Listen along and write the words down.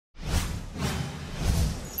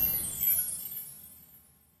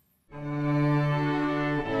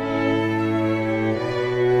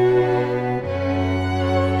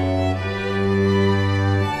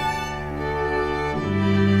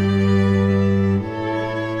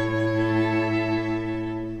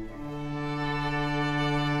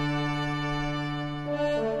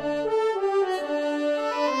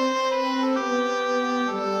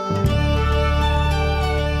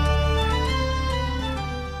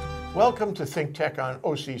Welcome to ThinkTech on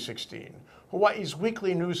OC16, Hawaii's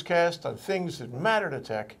weekly newscast on things that matter to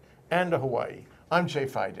tech and to Hawaii. I'm Jay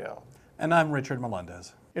Fidell. And I'm Richard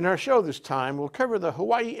Melendez. In our show this time, we'll cover the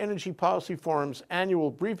Hawaii Energy Policy Forum's annual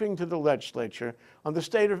briefing to the Legislature on the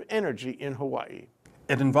state of energy in Hawaii.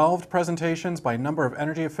 It involved presentations by a number of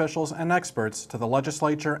energy officials and experts to the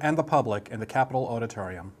Legislature and the public in the Capitol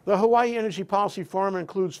Auditorium. The Hawaii Energy Policy Forum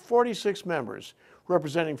includes 46 members,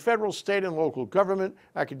 representing federal, state, and local government,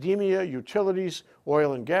 academia, utilities,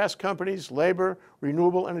 oil and gas companies, labor,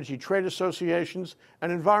 renewable energy trade associations,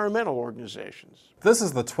 and environmental organizations. This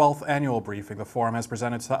is the 12th annual briefing the forum has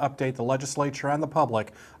presented to update the Legislature and the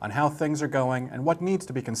public on how things are going and what needs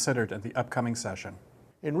to be considered in the upcoming session.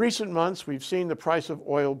 In recent months, we've seen the price of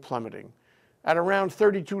oil plummeting. At around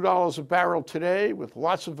 $32 a barrel today, with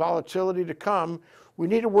lots of volatility to come, we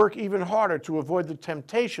need to work even harder to avoid the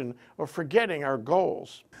temptation of forgetting our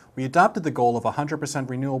goals. We adopted the goal of 100%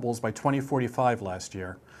 renewables by 2045 last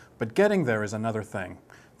year, but getting there is another thing.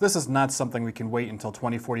 This is not something we can wait until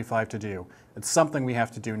 2045 to do. It's something we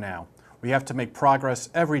have to do now. We have to make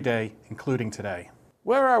progress every day, including today.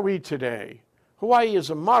 Where are we today? Hawaii is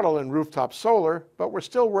a model in rooftop solar, but we're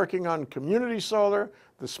still working on community solar,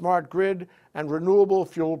 the smart grid, and renewable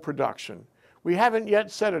fuel production. We haven't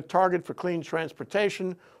yet set a target for clean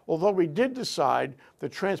transportation, although we did decide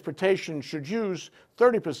that transportation should use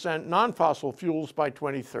 30% non-fossil fuels by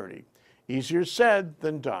 2030. Easier said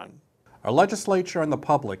than done. Our legislature and the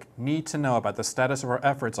public need to know about the status of our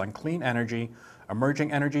efforts on clean energy,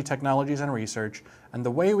 emerging energy technologies and research, and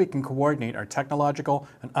the way we can coordinate our technological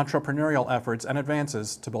and entrepreneurial efforts and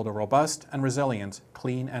advances to build a robust and resilient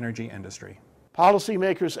clean energy industry.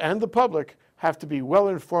 Policymakers and the public have to be well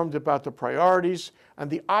informed about the priorities and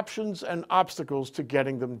the options and obstacles to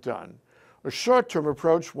getting them done. A short-term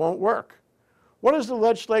approach won't work. What does the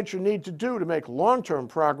legislature need to do to make long-term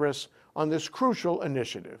progress on this crucial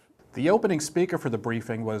initiative? The opening speaker for the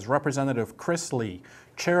briefing was Representative Chris Lee,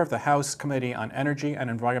 chair of the House Committee on Energy and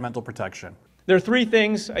Environmental Protection. There are three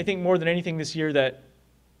things, I think more than anything this year, that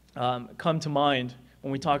come to mind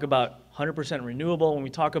when we talk about 100% renewable, when we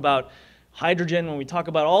talk about hydrogen, when we talk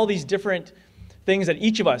about all these different things that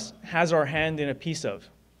each of us has our hand in a piece of.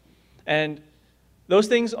 And those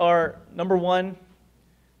things are, number one,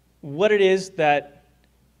 what it is that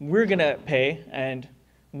we're going to pay and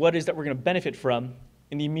what it is that we're going to benefit from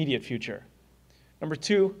in the immediate future. Number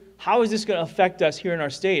two, how is this going to affect us here in our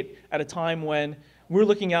state at a time when we're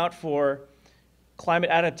looking out for climate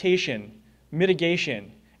adaptation,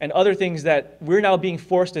 mitigation, and other things that we're now being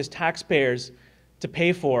forced as taxpayers to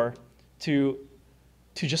pay for to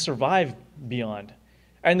just survive beyond.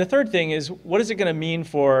 And the third thing is, what is it going to mean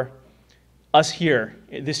for us here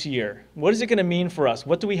this year? What is it going to mean for us?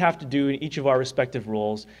 What do we have to do in each of our respective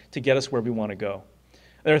roles to get us where we want to go?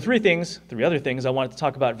 There are three other things I wanted to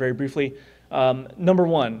talk about very briefly. Number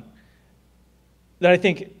one, that I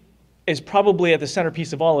think is probably at the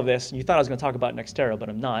centerpiece of all of this, and you thought I was going to talk about Nextera, but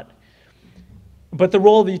I'm not, but the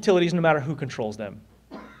role of the utilities no matter who controls them,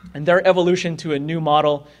 and their evolution to a new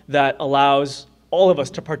model that allows all of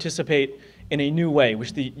us to participate in a new way,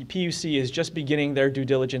 which the PUC is just beginning their due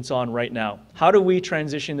diligence on right now. How do we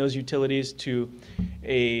transition those utilities to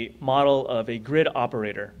a model of a grid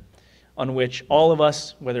operator on which all of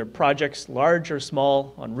us, whether projects large or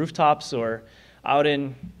small, on rooftops or out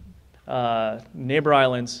in neighbor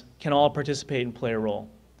islands, can all participate and play a role?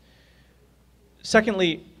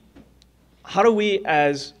 Secondly, how do we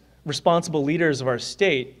as responsible leaders of our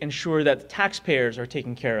state ensure that the taxpayers are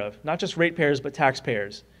taken care of, not just ratepayers, but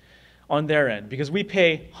taxpayers on their end? Because we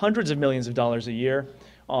pay hundreds of millions of dollars a year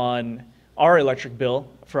on our electric bill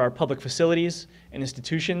for our public facilities and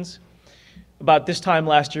institutions. About this time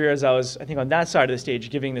last year, as I was, I think, on that side of the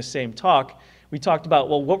stage giving this same talk, we talked about,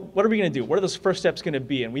 well, what are we going to do? What are those first steps going to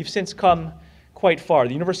be? And we've since come quite far.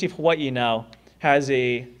 The University of Hawaii now has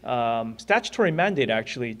a statutory mandate,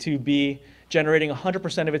 actually, to be generating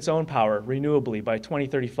 100% of its own power renewably by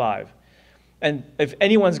 2035. And if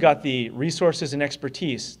anyone's got the resources and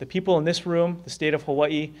expertise, the people in this room, the state of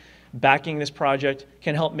Hawaii, backing this project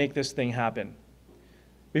can help make this thing happen.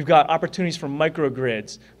 We've got opportunities for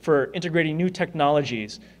microgrids, for integrating new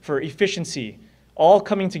technologies, for efficiency, all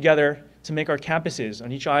coming together to make our campuses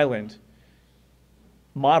on each island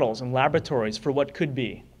models and laboratories for what could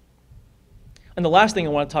be. And the last thing I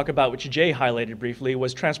want to talk about, which Jay highlighted briefly,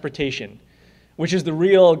 was transportation, which is the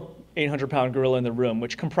real 800-pound gorilla in the room,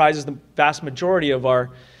 which comprises the vast majority of our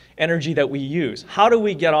energy that we use. How do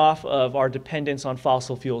we get off of our dependence on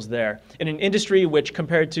fossil fuels there? In an industry which,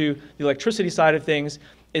 compared to the electricity side of things,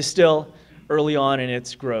 is still early on in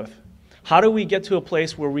its growth. How do we get to a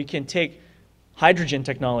place where we can take hydrogen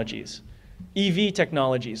technologies, EV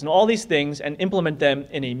technologies, and all these things and implement them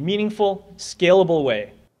in a meaningful, scalable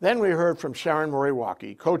way. Then we heard from Sharon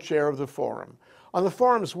Moriwaki, co-chair of the forum, on the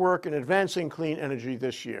forum's work in advancing clean energy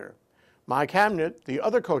this year. Mike Hamnet, the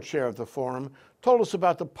other co-chair of the forum, told us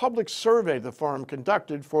about the public survey the forum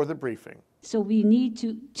conducted for the briefing. So we need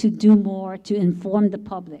to do more to inform the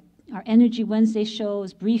public. Our Energy Wednesday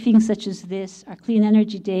shows, briefings such as this, our Clean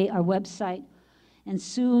Energy Day, our website, and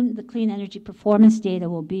soon the clean energy performance data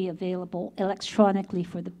will be available electronically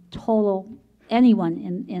for the total anyone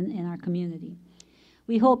in our community.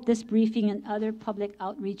 We hope this briefing and other public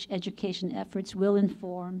outreach education efforts will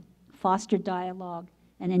inform, foster dialogue,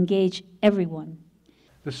 and engage everyone.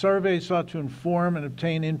 The survey sought to inform and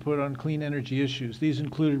obtain input on clean energy issues. These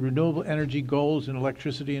included renewable energy goals in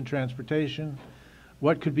electricity and transportation,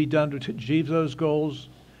 what could be done to achieve those goals,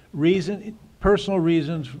 personal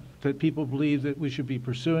reasons that people believe that we should be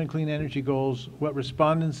pursuing clean energy goals, what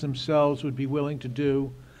respondents themselves would be willing to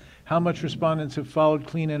do, how much respondents have followed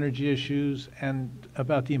clean energy issues, and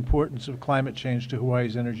about the importance of climate change to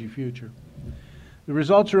Hawaii's energy future. The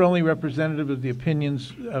results are only representative of the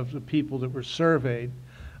opinions of the people that were surveyed,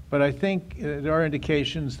 but I think there are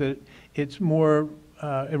indications that it's more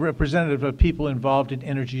representative of people involved in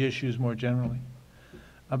energy issues more generally.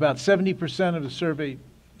 About 70% of the survey,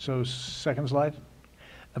 so second slide.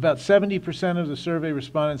 About 70% of the survey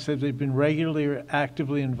respondents said they've been regularly or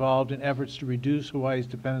actively involved in efforts to reduce Hawaii's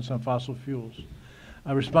dependence on fossil fuels.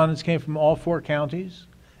 Respondents came from all 4 counties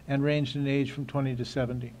and ranged in age from 20 to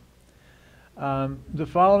 70. The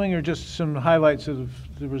following are just some highlights of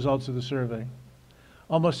the results of the survey.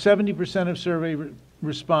 Almost 70% of survey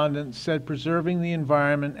respondents said preserving the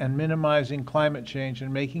environment and minimizing climate change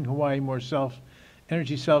and making Hawaii more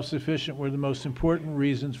energy self-sufficient were the most important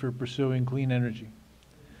reasons for pursuing clean energy.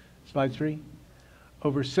 Slide 3.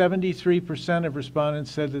 Over 73% of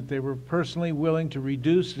respondents said that they were personally willing to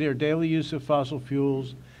reduce their daily use of fossil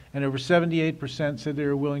fuels, and over 78% said they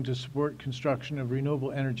were willing to support construction of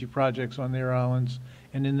renewable energy projects on their islands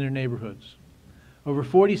and in their neighborhoods. Over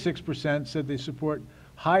 46% said they support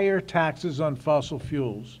higher taxes on fossil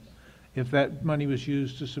fuels if that money was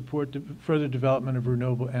used to support the further development of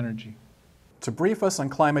renewable energy. To brief us on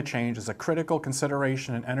climate change as a critical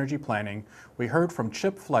consideration in energy planning, we heard from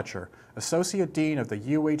Chip Fletcher, Associate Dean of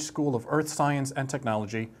the UH School of Earth Science and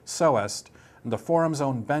Technology, SOEST, and the forum's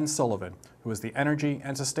own Ben Sullivan, who is the Energy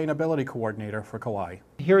and Sustainability Coordinator for Kauai.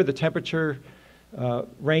 Here are the temperature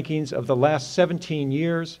rankings of the last 17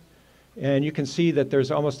 years, and you can see that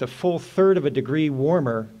there's almost a full third of a degree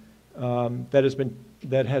warmer that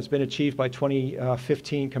has been achieved by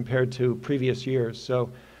 2015 compared to previous years.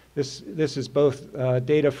 So this is both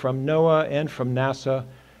data from NOAA and from NASA.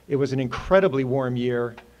 It was an incredibly warm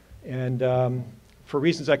year, and for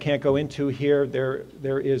reasons I can't go into here,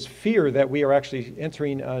 there is fear that we are actually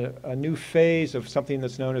entering a new phase of something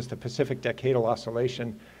that's known as the Pacific Decadal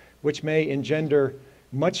Oscillation, which may engender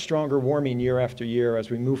much stronger warming year after year as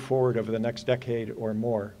we move forward over the next decade or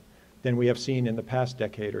more than we have seen in the past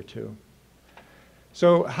decade or two.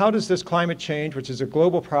 So how does this climate change, which is a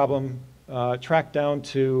global problem, track down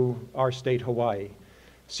to our state, Hawaii?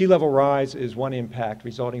 Sea level rise is one impact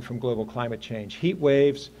resulting from global climate change. Heat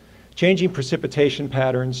waves, changing precipitation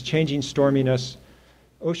patterns, changing storminess,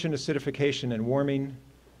 ocean acidification and warming,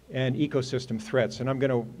 and ecosystem threats. And I'm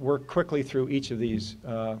going to work quickly through each of these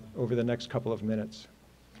over the next couple of minutes.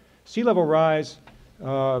 Sea level rise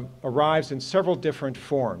arrives in several different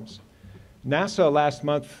forms. NASA last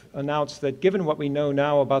month announced that given what we know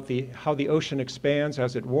now about how the ocean expands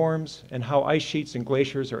as it warms and how ice sheets and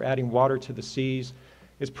glaciers are adding water to the seas,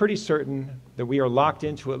 it's pretty certain that we are locked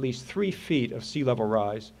into at least 3 feet of sea level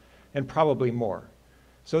rise and probably more.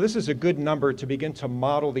 So this is a good number to begin to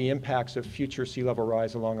model the impacts of future sea level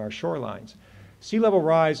rise along our shorelines. Sea level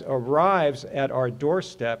rise arrives at our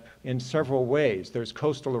doorstep in several ways. There's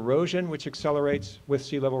coastal erosion, which accelerates with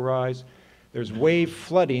sea level rise. There's wave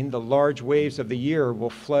flooding. The large waves of the year will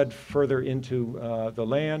flood further into the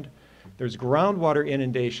land. There's groundwater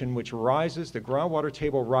inundation, which rises. The groundwater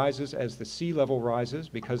table rises as the sea level rises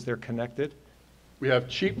because they're connected. We have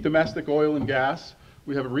cheap domestic oil and gas.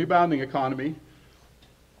 We have a rebounding economy.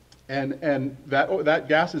 And that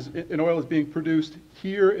gas and oil is being produced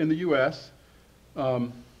here in the U.S.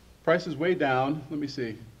 Prices way down. Let me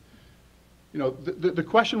see. You know, the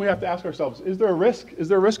question we have to ask ourselves, is there a risk? Is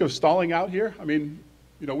there a risk of stalling out here? I mean,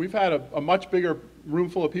 you know, we've had a much bigger room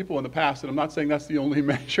full of people in the past, and I'm not saying that's the only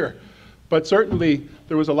measure, but certainly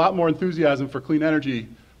there was a lot more enthusiasm for clean energy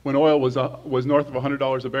when oil was north of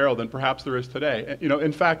 $100 a barrel than perhaps there is today. You know,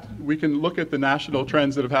 in fact, we can look at the national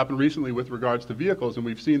trends that have happened recently with regards to vehicles, and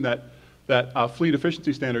we've seen that that fleet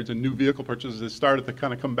efficiency standards and new vehicle purchases has started to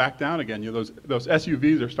kind of come back down again. You know, those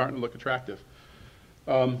SUVs are starting to look attractive.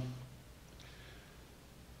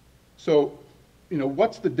 So, you know,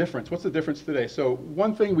 what's the difference? What's the difference today? So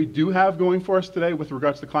one thing we do have going for us today with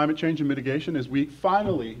regards to climate change and mitigation is we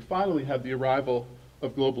finally have the arrival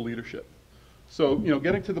of global leadership. So, you know,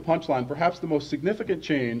 getting to the punchline, perhaps the most significant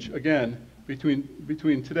change, again,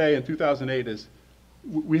 between today and 2008 is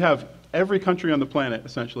we have every country on the planet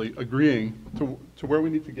essentially agreeing to where we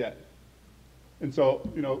need to get. And so,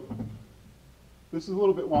 you know, this is a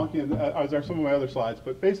little bit wonky, and as are some of my other slides,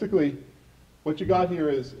 but basically what you got here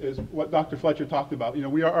is what Dr. Fletcher talked about. You know,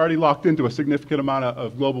 we are already locked into a significant amount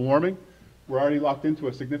of global warming. We're already locked into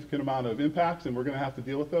a significant amount of impacts, and we're going to have to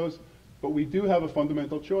deal with those. But we do have a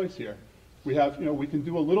fundamental choice here. We have, you know, we can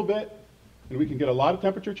do a little bit, and we can get a lot of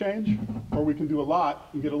temperature change, or we can do a lot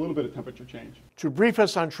and get a little bit of temperature change. To brief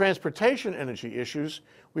us on transportation energy issues,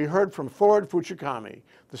 we heard from Ford Fuchigami,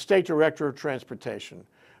 the State Director of Transportation,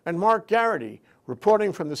 and Mark Garrity,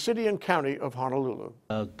 reporting from the City and County of Honolulu.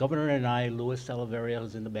 Governor and I, Louis Salaveria,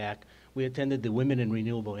 who's in the back, we attended the Women in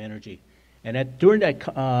Renewable Energy. And during that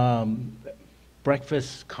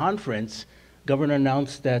breakfast conference, Governor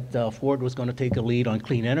announced that Ford was going to take a lead on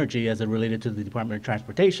clean energy as it related to the Department of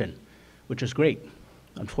Transportation, which is great.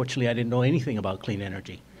 Unfortunately, I didn't know anything about clean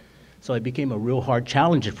energy. So it became a real hard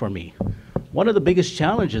challenge for me. One of the biggest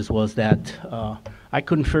challenges was that I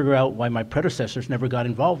couldn't figure out why my predecessors never got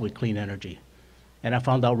involved with clean energy. And I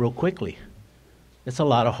found out real quickly. It's a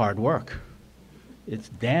lot of hard work. It's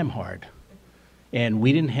damn hard. And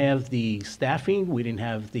we didn't have the staffing, we didn't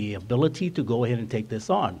have the ability to go ahead and take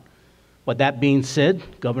this on. But that being said,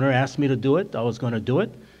 Governor asked me to do it, I was going to do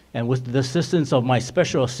it. And with the assistance of my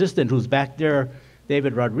special assistant who's back there,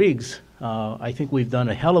 David Rodriguez, I think we've done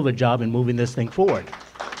a hell of a job in moving this thing forward.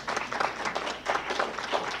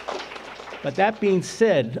 But that being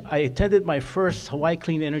said, I attended my first Hawaii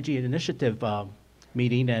Clean Energy Initiative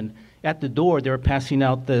meeting, and at the door they were passing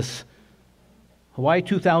out this Hawaii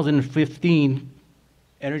 2015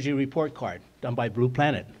 Energy Report Card done by Blue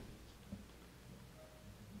Planet.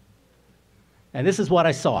 And this is what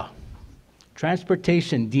I saw.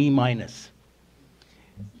 Transportation D-.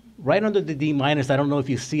 Right under the D-, I don't know if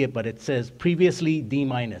you see it, but it says previously D-.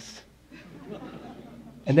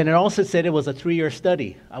 And then it also said it was a 3-year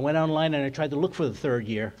study. I went online and I tried to look for the 3rd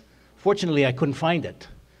year. Fortunately, I couldn't find it,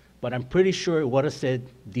 but I'm pretty sure it would have said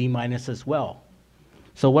D- as well.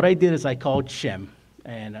 So what I did is I called Shem,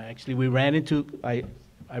 and actually I ran into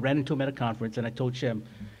him at a conference, and I told Shem,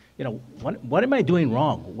 you know, what am I doing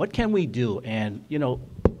wrong? What can we do? And, you know,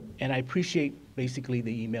 and I appreciate basically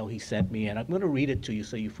the email he sent me, and I'm going to read it to you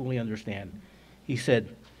so you fully understand. He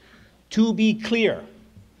said, "To be clear,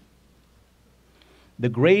 the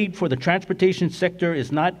grade for the transportation sector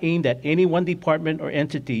is not aimed at any one department or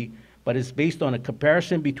entity, but is based on a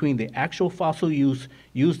comparison between the actual fossil use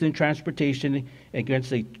used in transportation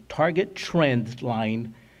against a target trend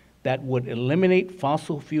line that would eliminate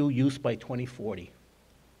fossil fuel use by 2040.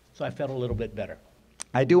 So I felt a little bit better.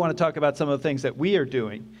 I do want to talk about some of the things that we are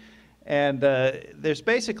doing. And there's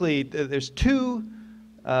basically, there's sort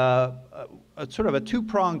of a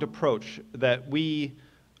two-pronged approach that we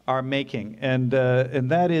are making. And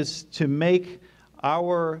that is to make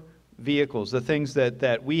our vehicles, the things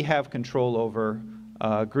that we have control over,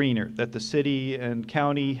 greener, that the city and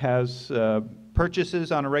county has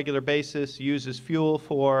purchases on a regular basis, uses fuel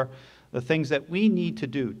for, the things that we need to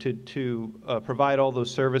do to provide all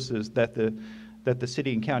those services that the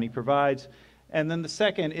city and county provides. And then the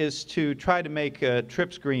second is to try to make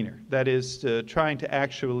trips greener. That is trying to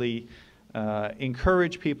actually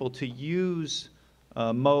encourage people to use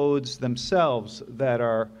modes themselves that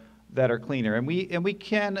are cleaner. And we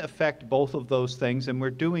can affect both of those things, and we're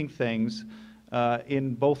doing things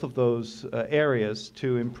in both of those areas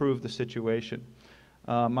to improve the situation.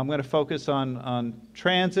 I'm going to focus on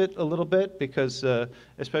transit a little bit because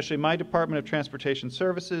especially my Department of Transportation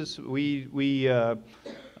Services, we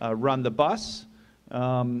run the bus,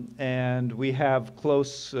 and we have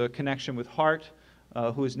close connection with HART,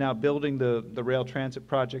 who is now building the rail transit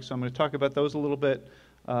project. So I'm going to talk about those a little bit,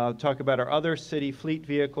 talk about our other city fleet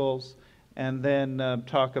vehicles, and then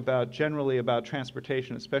talk about generally about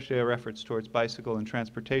transportation, especially our efforts towards bicycle and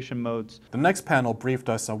transportation modes. The next panel briefed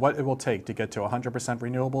us on what it will take to get to 100%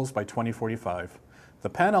 renewables by 2045. The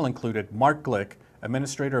panel included Mark Glick,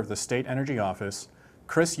 Administrator of the State Energy Office,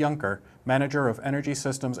 Chris Yunker, Manager of Energy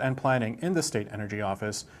Systems and Planning in the State Energy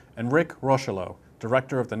Office, and Rick Rocheleau,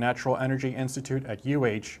 Director of the Natural Energy Institute at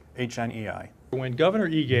HNEI. When Governor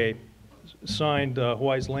Ige signed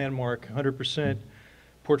Hawaii's landmark 100%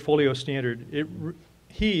 portfolio standard,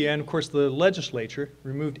 he and, of course, the legislature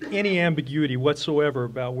removed any ambiguity whatsoever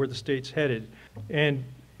about where the state's headed. And,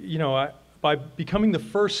 you know, by becoming the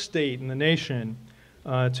first state in the nation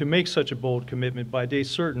to make such a bold commitment by day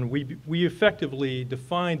certain, we effectively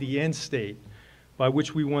defined the end state by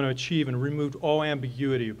which we want to achieve and removed all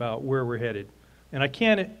ambiguity about where we're headed. And I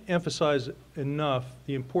can't emphasize enough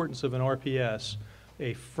the importance of an RPS,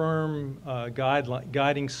 a firm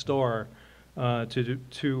guiding star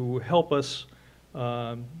to help us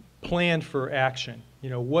plan for action. You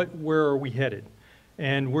know, where are we headed?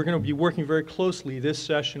 And we're going to be working very closely this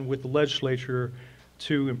session with the legislature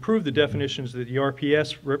to improve the definitions that the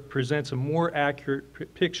RPS represents a more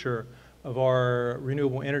accurate picture of our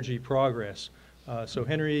renewable energy progress. So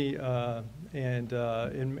Henry and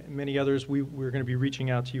many others, we're going to be reaching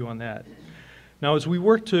out to you on that. Now, as we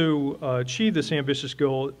work to achieve this ambitious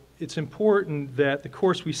goal, it's important that the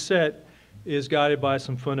course we set is guided by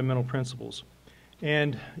some fundamental principles.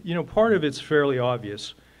 And, you know, part of it's fairly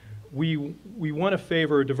obvious. We want to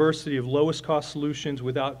favor a diversity of lowest cost solutions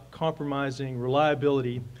without compromising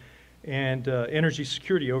reliability and energy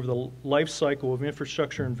security over the life cycle of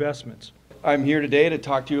infrastructure investments. I'm here today to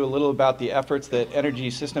talk to you a little about the efforts that Energy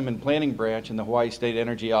System and Planning Branch in the Hawaii State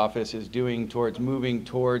Energy Office is doing towards moving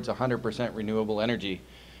towards 100% renewable energy.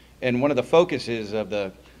 And one of the focuses of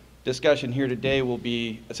the discussion here today will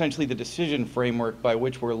be essentially the decision framework by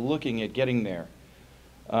which we're looking at getting there.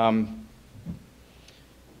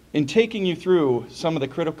 In taking you through some of the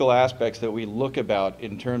critical aspects that we look about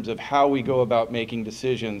in terms of how we go about making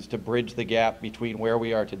decisions to bridge the gap between where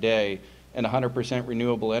we are today and 100%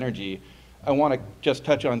 renewable energy, I want to just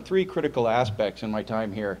touch on three critical aspects in my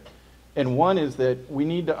time here. And one is that we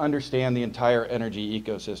need to understand the entire energy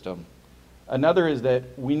ecosystem. Another is that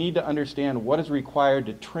we need to understand what is required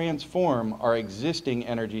to transform our existing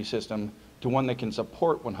energy system to one that can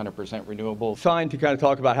support 100% renewable. Signed to kind of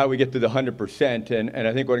talk about how we get to the 100%, and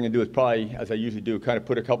I think what I'm going to do is probably, as I usually do, kind of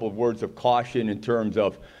put a couple of words of caution in terms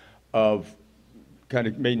of kind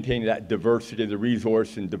of maintaining that diversity of the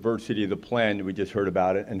resource and diversity of the plan that we just heard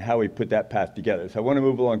about it and how we put that path together. So I want to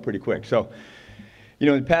move along pretty quick. So, you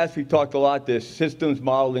know, in the past we've talked a lot this systems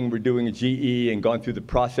modeling we're doing at GE and gone through the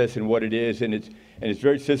process and what it is, and it's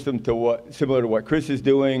very similar to what Chris is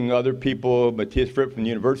doing. Other people, Matthias Fripp from the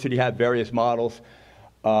university, have various models.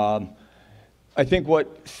 I think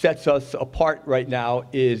what sets us apart right now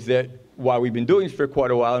is that while we've been doing this for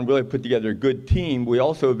quite a while and really put together a good team, we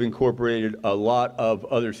also have incorporated a lot of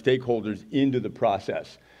other stakeholders into the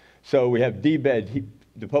process. So we have DBED,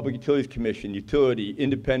 the Public Utilities Commission, utility,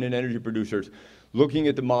 independent energy producers, looking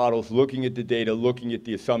at the models, looking at the data, looking at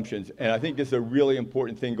the assumptions. And I think this is a really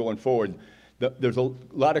important thing going forward. There's a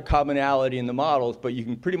lot of commonality in the models, but you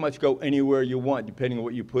can pretty much go anywhere you want depending on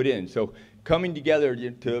what you put in. So coming together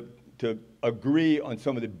to agree on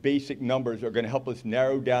some of the basic numbers are going to help us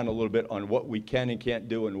narrow down a little bit on what we can and can't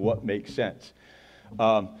do and what makes sense.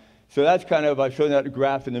 So that's kind of, I've shown that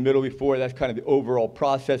graph in the middle before, that's kind of the overall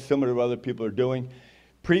process, similar to what other people are doing.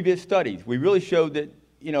 Previous studies, we really showed that,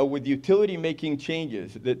 you know, with utility making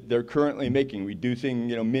changes that they're currently making, reducing,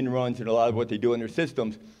 you know, min runs and a lot of what they do in their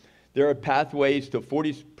systems, there are pathways to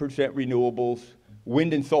 40% renewables,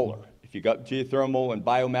 wind and solar. If you got geothermal and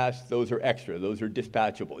biomass, those are extra. Those are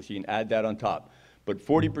dispatchables. You can add that on top. But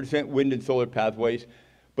 40% wind and solar pathways,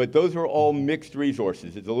 but those are all mixed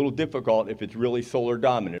resources. It's a little difficult if it's really solar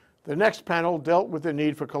dominant. The next panel dealt with the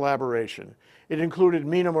need for collaboration. It included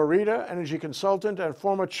Hermina Morita, energy consultant and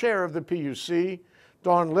former chair of the PUC,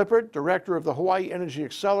 Dawn Lippert, director of the Hawaii Energy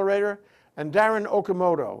Accelerator, and Darren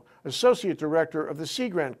Okimoto, associate director of the Sea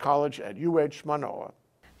Grant College at UH Manoa.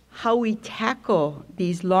 How we tackle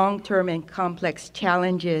these long-term and complex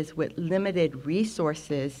challenges with limited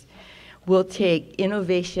resources will take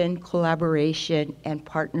innovation, collaboration, and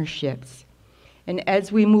partnerships. And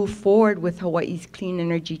as we move forward with Hawaii's clean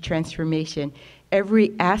energy transformation,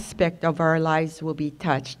 every aspect of our lives will be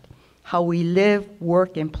touched. How we live,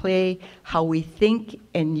 work, and play, how we think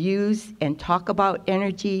and use and talk about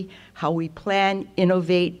energy, how we plan,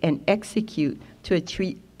 innovate, and execute to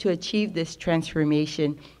achieve this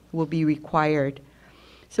transformation will be required.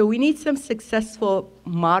 So we need some successful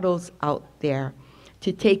models out there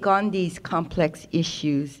to take on these complex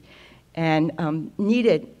issues and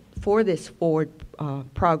needed for this forward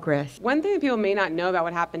progress. One thing that people may not know about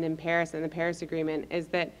what happened in Paris and the Paris Agreement is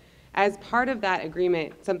that as part of that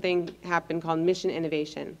agreement, something happened called Mission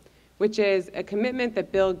Innovation, which is a commitment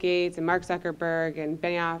that Bill Gates and Mark Zuckerberg and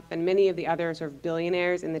Benioff and many of the other sort of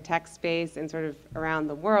billionaires in the tech space and sort of around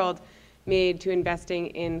the world made to investing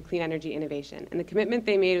in clean energy innovation. And the commitment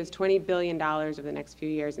they made was $20 billion over the next few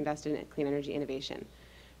years invested in clean energy innovation.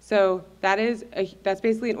 So that's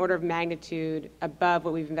basically an order of magnitude above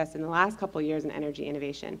what we've invested in the last couple of years in energy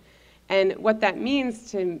innovation. And what that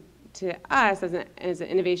means to us as an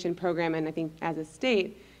innovation program, and I think as a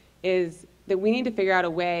state, is that we need to figure out a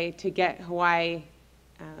way to get Hawaii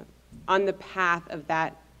on the path of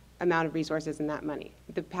that amount of resources and that money.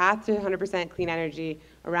 The path to 100% clean energy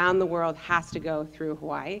around the world has to go through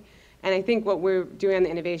Hawaii. And I think what we're doing on the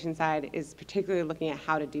innovation side is particularly looking at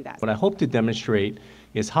how to do that. What I hope to demonstrate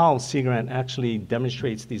is how Sea Grant actually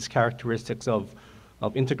demonstrates these characteristics of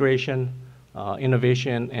integration,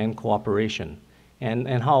 innovation, and cooperation,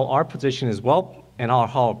 and how our position is how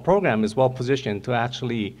our program is well positioned to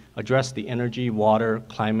actually address the energy, water,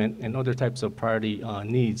 climate, and other types of priority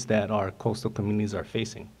needs that our coastal communities are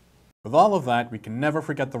facing. With all of that, we can never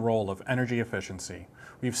forget the role of energy efficiency.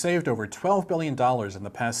 We've saved over $12 billion in the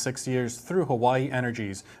past 6 years through Hawaii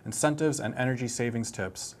Energy's incentives and energy savings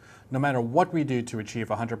tips. No matter what we do to achieve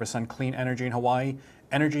 100% clean energy in Hawaii,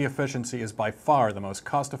 energy efficiency is by far the most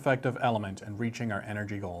cost-effective element in reaching our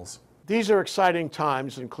energy goals. These are exciting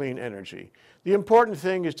times in clean energy. The important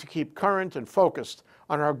thing is to keep current and focused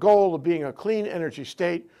on our goal of being a clean energy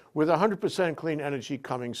state with 100% clean energy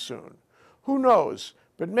coming soon. Who knows?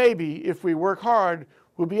 But maybe if we work hard,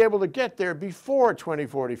 we'll be able to get there before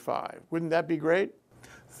 2045. Wouldn't that be great?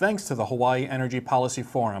 Thanks to the Hawaii Energy Policy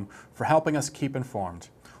Forum for helping us keep informed.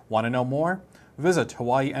 Want to know more? Visit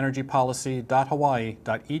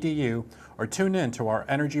hawaiienergypolicy.hawaii.edu or tune in to our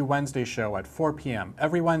Energy Wednesday show at 4 p.m.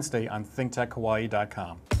 every Wednesday on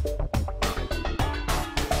ThinkTechHawaii.com.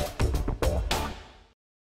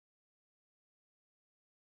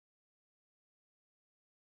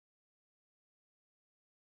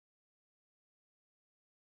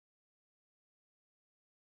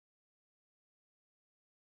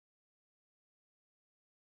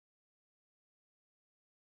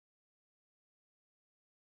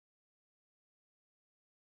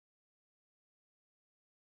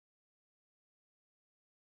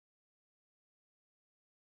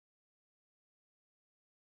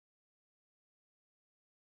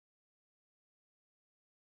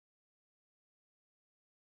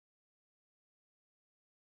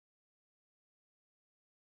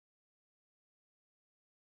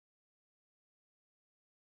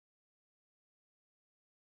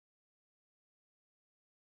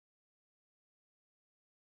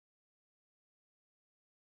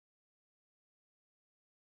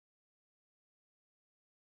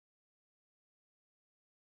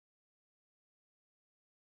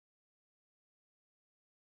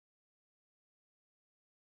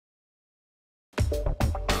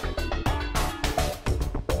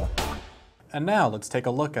 And now let's take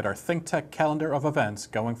a look at our ThinkTech calendar of events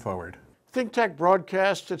going forward. ThinkTech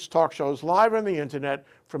broadcasts its talk shows live on the internet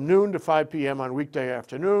from noon to 5 p.m. on weekday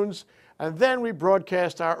afternoons, and then we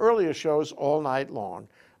broadcast our earlier shows all night long,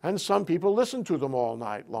 and some people listen to them all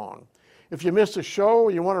night long. If you missed a show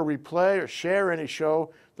or you want to replay or share any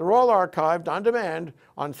show, they're all archived on demand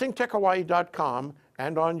on thinktechhawaii.com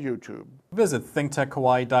and on YouTube. Visit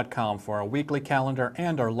thinktechhawaii.com for our weekly calendar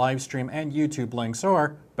and our live stream and YouTube links,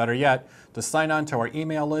 or, better yet, to sign on to our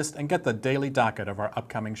email list and get the daily docket of our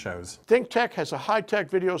upcoming shows. ThinkTech has a high-tech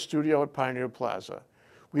video studio at Pioneer Plaza.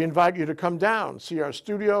 We invite you to come down, see our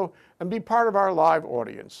studio, and be part of our live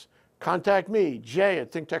audience. Contact me, Jay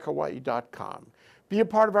at thinktechhawaii.com. Be a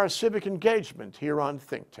part of our civic engagement here on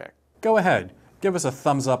ThinkTech. Go ahead, give us a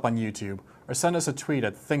thumbs up on YouTube, or send us a tweet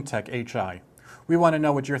at ThinkTechHI. We want to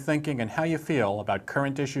know what you're thinking and how you feel about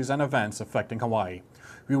current issues and events affecting Hawaii.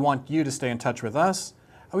 We want you to stay in touch with us,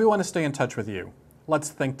 and we want to stay in touch with you. Let's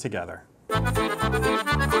think together.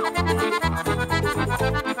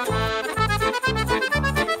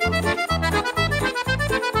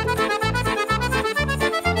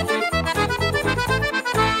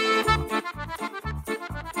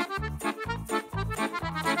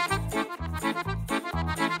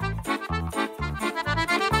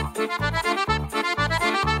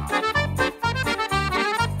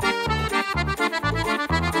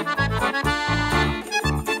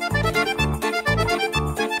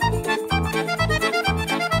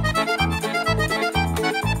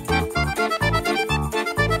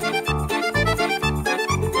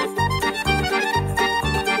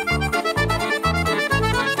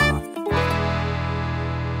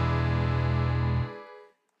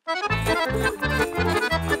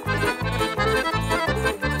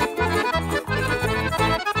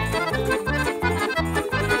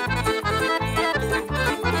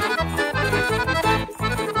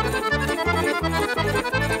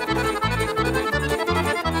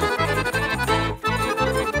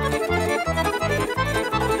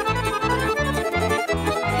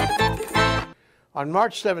 On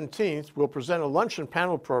March 17th, we'll present a luncheon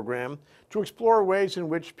panel program to explore ways in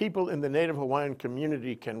which people in the Native Hawaiian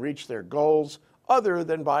community can reach their goals other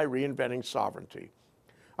than by reinventing sovereignty.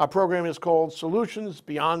 Our program is called Solutions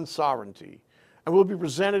Beyond Sovereignty, and will be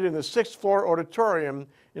presented in the 6th floor auditorium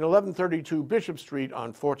in 1132 Bishop Street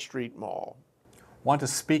on Fort Street Mall. Want to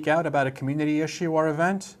speak out about a community issue or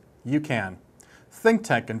event? You can.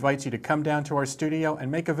 ThinkTech invites you to come down to our studio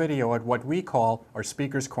and make a video at what we call our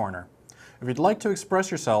Speaker's Corner. If you'd like to express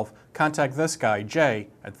yourself, contact this guy, Jay,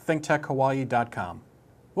 at thinktechhawaii.com.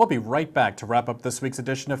 We'll be right back to wrap up this week's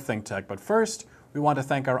edition of ThinkTech, but first, we want to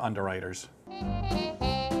thank our underwriters.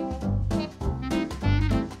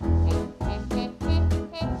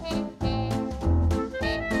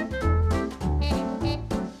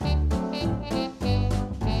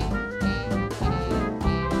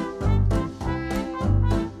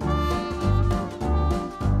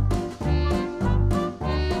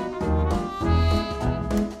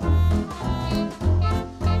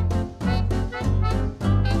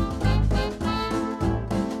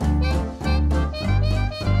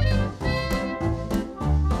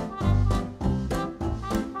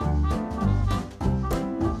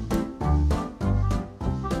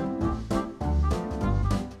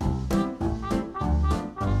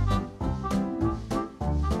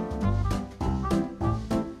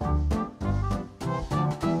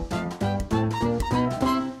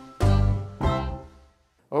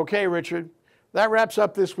 Okay, Richard, that wraps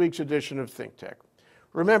up this week's edition of ThinkTech.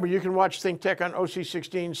 Remember, you can watch ThinkTech on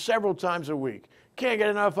OC16 several times a week. Can't get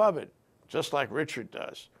enough of it, just like Richard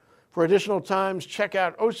does. For additional times, check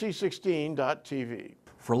out OC16.tv.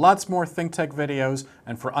 For lots more ThinkTech videos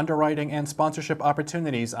and for underwriting and sponsorship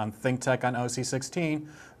opportunities on ThinkTech on OC16,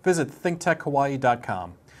 visit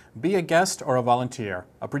thinktechhawaii.com. Be a guest or a volunteer,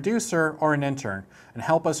 a producer or an intern, and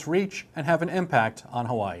help us reach and have an impact on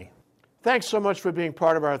Hawaii. Thanks so much for being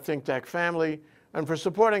part of our ThinkTech family and for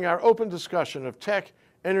supporting our open discussion of tech,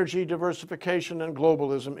 energy, diversification, and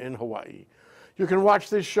globalism in Hawaii. You can watch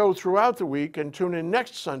this show throughout the week and tune in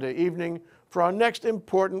next Sunday evening for our next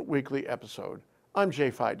important weekly episode. I'm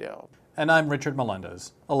Jay Fidell. And I'm Richard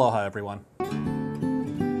Melendez. Aloha, everyone.